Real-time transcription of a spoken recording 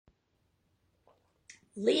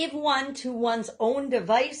Leave one to one's own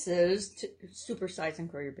devices to supersize and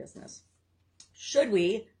grow your business. Should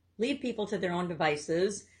we leave people to their own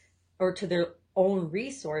devices or to their own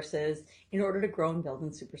resources in order to grow and build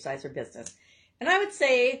and supersize their business? And I would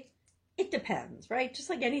say it depends, right? Just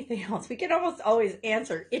like anything else, we can almost always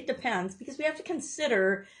answer it depends because we have to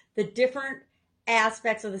consider the different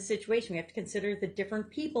aspects of the situation. We have to consider the different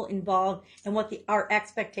people involved and what our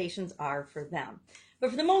expectations are for them. But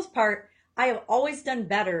for the most part, I have always done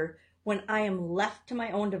better when I am left to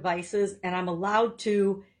my own devices and I'm allowed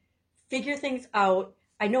to figure things out.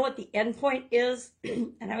 I know what the end point is,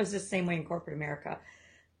 and I was the same way in corporate America.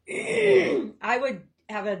 I would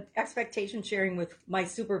have an expectation sharing with my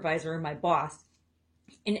supervisor and my boss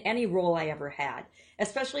in any role I ever had,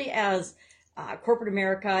 especially as corporate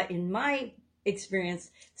America, in my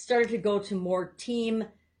experience, started to go to more team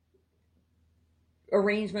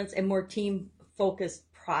arrangements and more team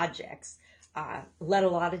focused projects. Led a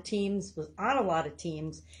lot of teams, was on a lot of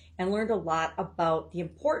teams, and learned a lot about the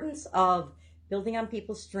importance of building on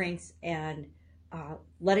people's strengths and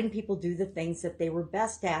letting people do the things that they were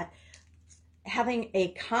best at, having a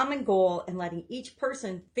common goal and letting each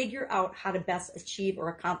person figure out how to best achieve or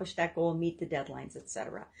accomplish that goal, meet the deadlines,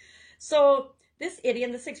 etc. So this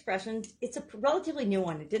idiom, this expression, it's a relatively new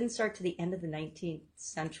one. It didn't start to the end of the 19th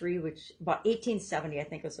century, which about 1870, I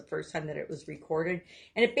think, was the first time that it was recorded.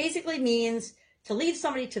 And it basically means to leave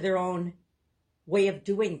somebody to their own way of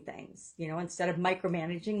doing things, instead of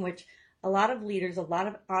micromanaging, which a lot of leaders, a lot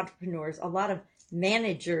of entrepreneurs, a lot of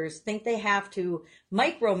managers think they have to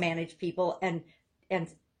micromanage people and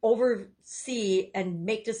oversee and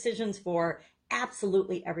make decisions for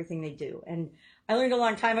absolutely everything they do. And I learned a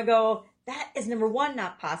long time ago that is, number one,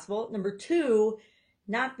 not possible. Number two,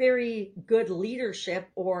 not very good leadership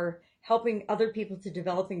or helping other people to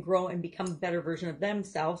develop and grow and become a better version of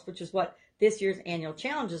themselves, which is what this year's annual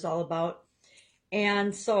challenge is all about.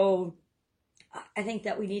 And so I think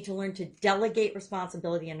that we need to learn to delegate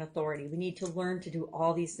responsibility and authority. We need to learn to do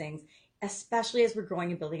all these things, especially as we're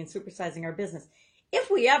growing and building and supersizing our business,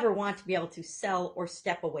 if we ever want to be able to sell or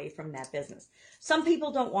step away from that business. Some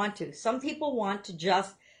people don't want to. Some people want to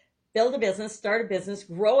just build a business, start a business,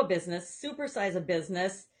 grow a business, supersize a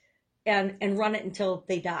business, and run it until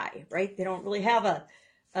they die, right? They don't really have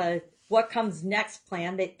a what comes next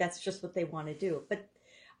plan. That's just what they want to do. But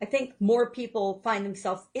I think more people find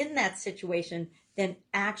themselves in that situation than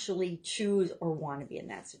actually choose or want to be in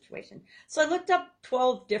that situation. So I looked up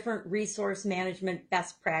 12 different resource management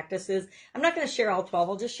best practices. I'm not going to share all 12.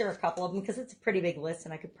 I'll just share a couple of them because it's a pretty big list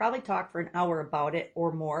and I could probably talk for an hour about it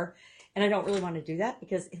or more. And I don't really want to do that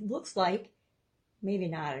because it looks like, maybe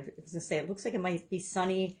not, I was going to say, it looks like it might be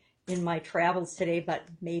sunny in my travels today, but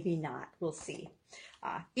maybe not. We'll see.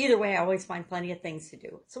 Either way, I always find plenty of things to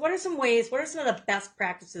do. So what are some of the best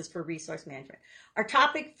practices for resource management? Our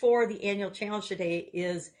topic for the annual challenge today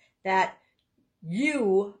is that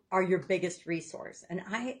you are your biggest resource. And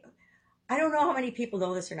I don't know how many people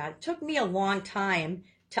know this or not. It took me a long time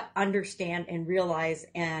to understand and realize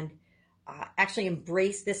and actually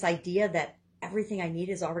embrace this idea that everything I need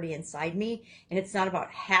is already inside me. And it's not about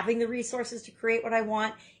having the resources to create what I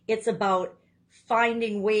want. It's about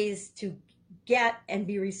finding ways to get and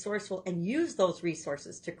be resourceful and use those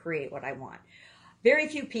resources to create what I want. Very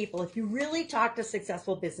few people, if you really talk to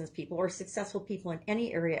successful business people or successful people in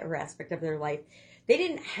any area or aspect of their life, they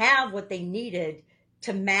didn't have what they needed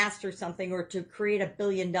to master something or to create $1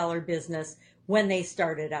 billion business when they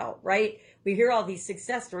started out, right? We hear all these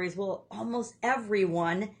success stories. Well, almost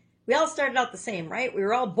everyone, we all started out the same, right? We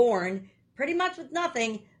were all born pretty much with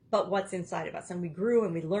nothing but what's inside of us. And we grew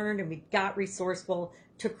and we learned and we got resourceful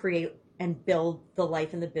to create and build the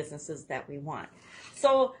life and the businesses that we want.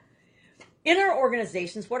 So in our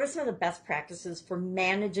organizations, what are some of the best practices for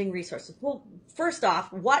managing resources? Well, first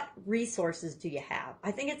off, what resources do you have?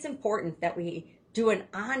 I think it's important that we do an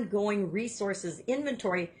ongoing resources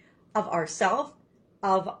inventory of ourselves,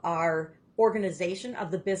 of our organization,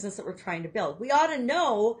 of the business that we're trying to build. We ought to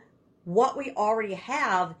know what we already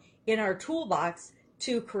have in our toolbox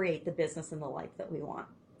to create the business and the life that we want.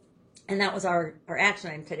 And that was our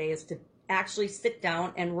action item today, is to actually sit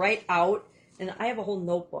down and write out, and I have a whole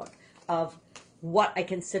notebook of what I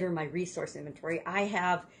consider my resource inventory. I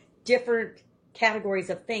have different categories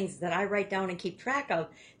of things that I write down and keep track of,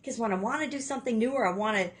 because when I want to do something new or I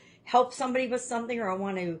want to help somebody with something or I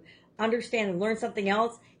want to understand and learn something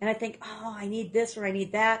else and I think, oh, I need this or I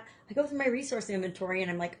need that, I go through my resource inventory and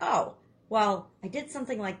I'm like, oh, well, I did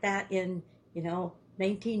something like that in,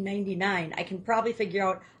 1999. I can probably figure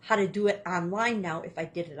out how to do it online now if I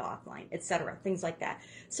did it offline, etc., things like that.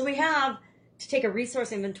 So we have to take a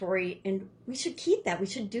resource inventory, and we should keep that. We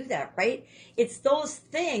should do that, right? It's those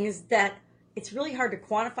things that it's really hard to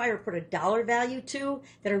quantify or put a dollar value to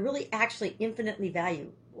that are really actually infinitely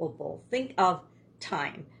valuable. Think of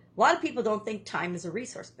time. A lot of people don't think time is a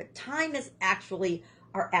resource, but time is actually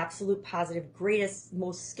our absolute positive, greatest,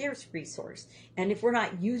 most scarce resource. And if we're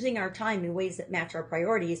not using our time in ways that match our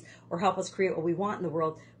priorities or help us create what we want in the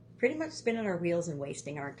world, pretty much spinning our wheels and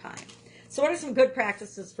wasting our time. So what are some good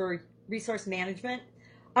practices for resource management?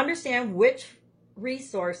 Understand which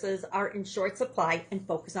resources are in short supply and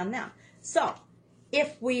focus on them. So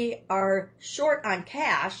if we are short on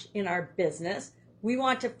cash in our business, we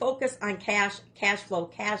want to focus on cash flow,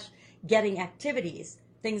 cash getting activities,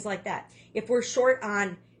 things like that. If we're short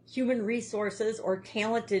on human resources or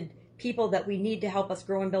talented people that we need to help us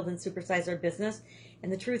grow and build and supersize our business,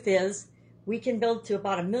 and the truth is, we can build to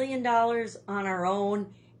about $1 million on our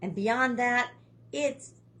own, and beyond that, it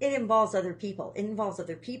involves other people. It involves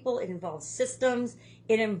other people, it involves systems,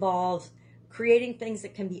 it involves creating things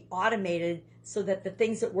that can be automated so that the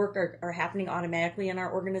things that work are happening automatically in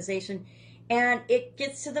our organization. And it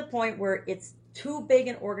gets to the point where it's too big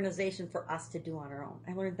an organization for us to do on our own.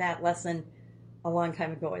 I learned that lesson a long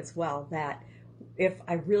time ago as well, that if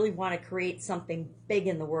I really want to create something big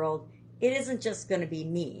in the world, it isn't just going to be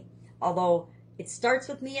me. Although it starts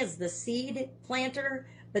with me as the seed planter,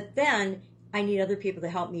 but then I need other people to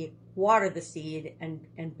help me water the seed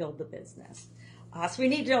and build the business. So we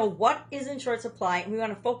need to know what is in short supply, and we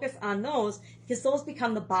want to focus on those because those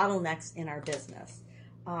become the bottlenecks in our business.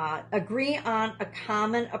 Agree on a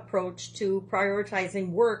common approach to prioritizing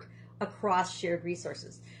work across shared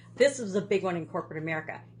resources. This is a big one in corporate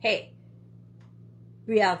America. Hey,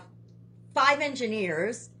 we have 5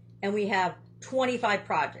 engineers and we have 25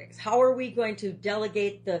 projects. How are we going to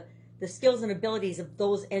delegate the skills and abilities of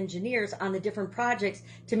those engineers on the different projects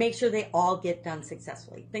to make sure they all get done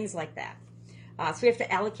successfully? Things like that. So we have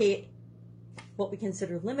to allocate what we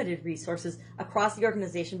consider limited resources across the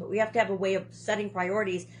organization, but we have to have a way of setting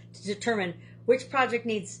priorities to determine which project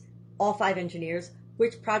needs all 5 engineers,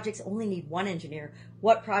 which projects only need 1 engineer,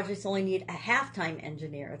 what projects only need a half-time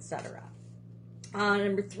engineer, etc.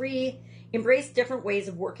 Number 3, embrace different ways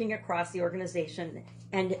of working across the organization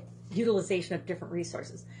and utilization of different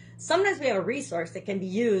resources. Sometimes we have a resource that can be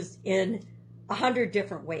used in 100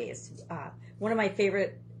 different ways. One of my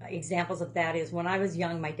favorite examples of that is when I was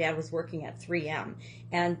young, my dad was working at 3M,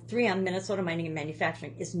 and 3M, Minnesota Mining and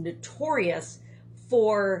Manufacturing, is notorious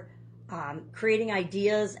for creating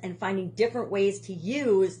ideas and finding different ways to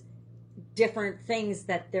use different things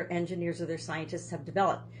that their engineers or their scientists have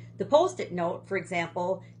developed. The Post-it note, for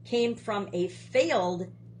example, came from a failed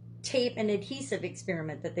tape and adhesive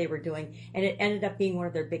experiment that they were doing, and it ended up being one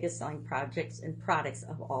of their biggest selling projects and products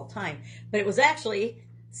of all time. But it was actually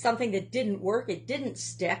something that didn't work. It didn't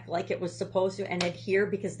stick like it was supposed to and adhere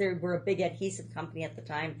because they were a big adhesive company at the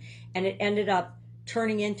time, and it ended up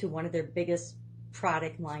turning into one of their biggest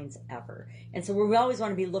product lines ever. And so we always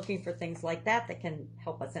want to be looking for things like that that can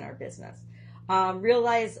help us in our business.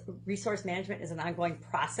 Realize resource management is an ongoing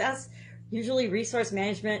process. Usually resource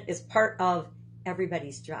management is part of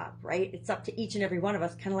everybody's job, right? It's up to each and every one of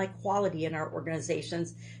us, kind of like quality in our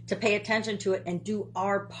organizations, to pay attention to it and do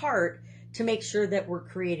our part to make sure that we're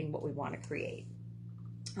creating what we want to create.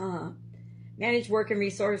 Manage work and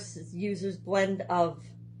resources users blend of,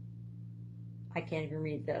 I can't even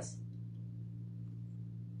read this.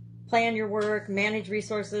 Plan your work, manage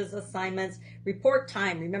resources, assignments, report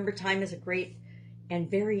time. Remember, time is a great and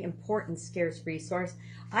very important scarce resource.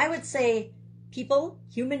 I would say people,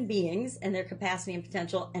 human beings, and their capacity and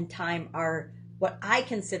potential and time are what I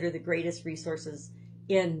consider the greatest resources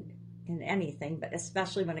in anything, but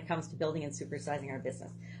especially when it comes to building and supersizing our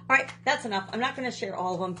business. All right, that's enough. I'm not going to share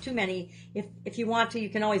all of them, too many. If you want to, you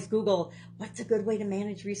can always Google, what's a good way to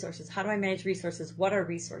manage resources? How do I manage resources? What are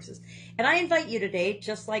resources? And I invite you today,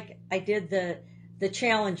 just like I did the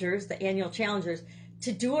challengers, the annual challengers,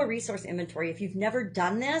 to do a resource inventory. If you've never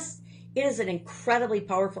done this, it is an incredibly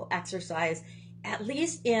powerful exercise, at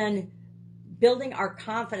least in building our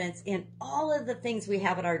confidence in all of the things we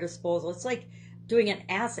have at our disposal. It's like doing an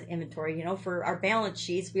asset inventory. For our balance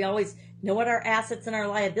sheets, we always know what our assets and our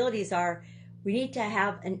liabilities are. We need to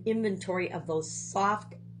have an inventory of those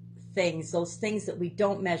soft things, those things that we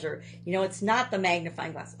don't measure. It's not the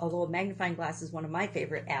magnifying glass, although a magnifying glass is one of my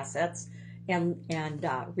favorite assets and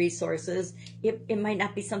resources. It might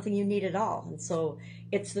not be something you need at all. And so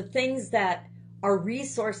it's the things that are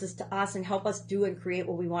resources to us and help us do and create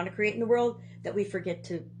what we want to create in the world that we forget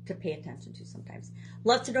to pay attention to sometimes.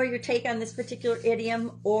 Love to know your take on this particular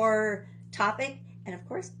idiom or topic. And of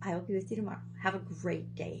course, I will be with you tomorrow. Have a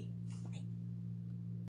great day.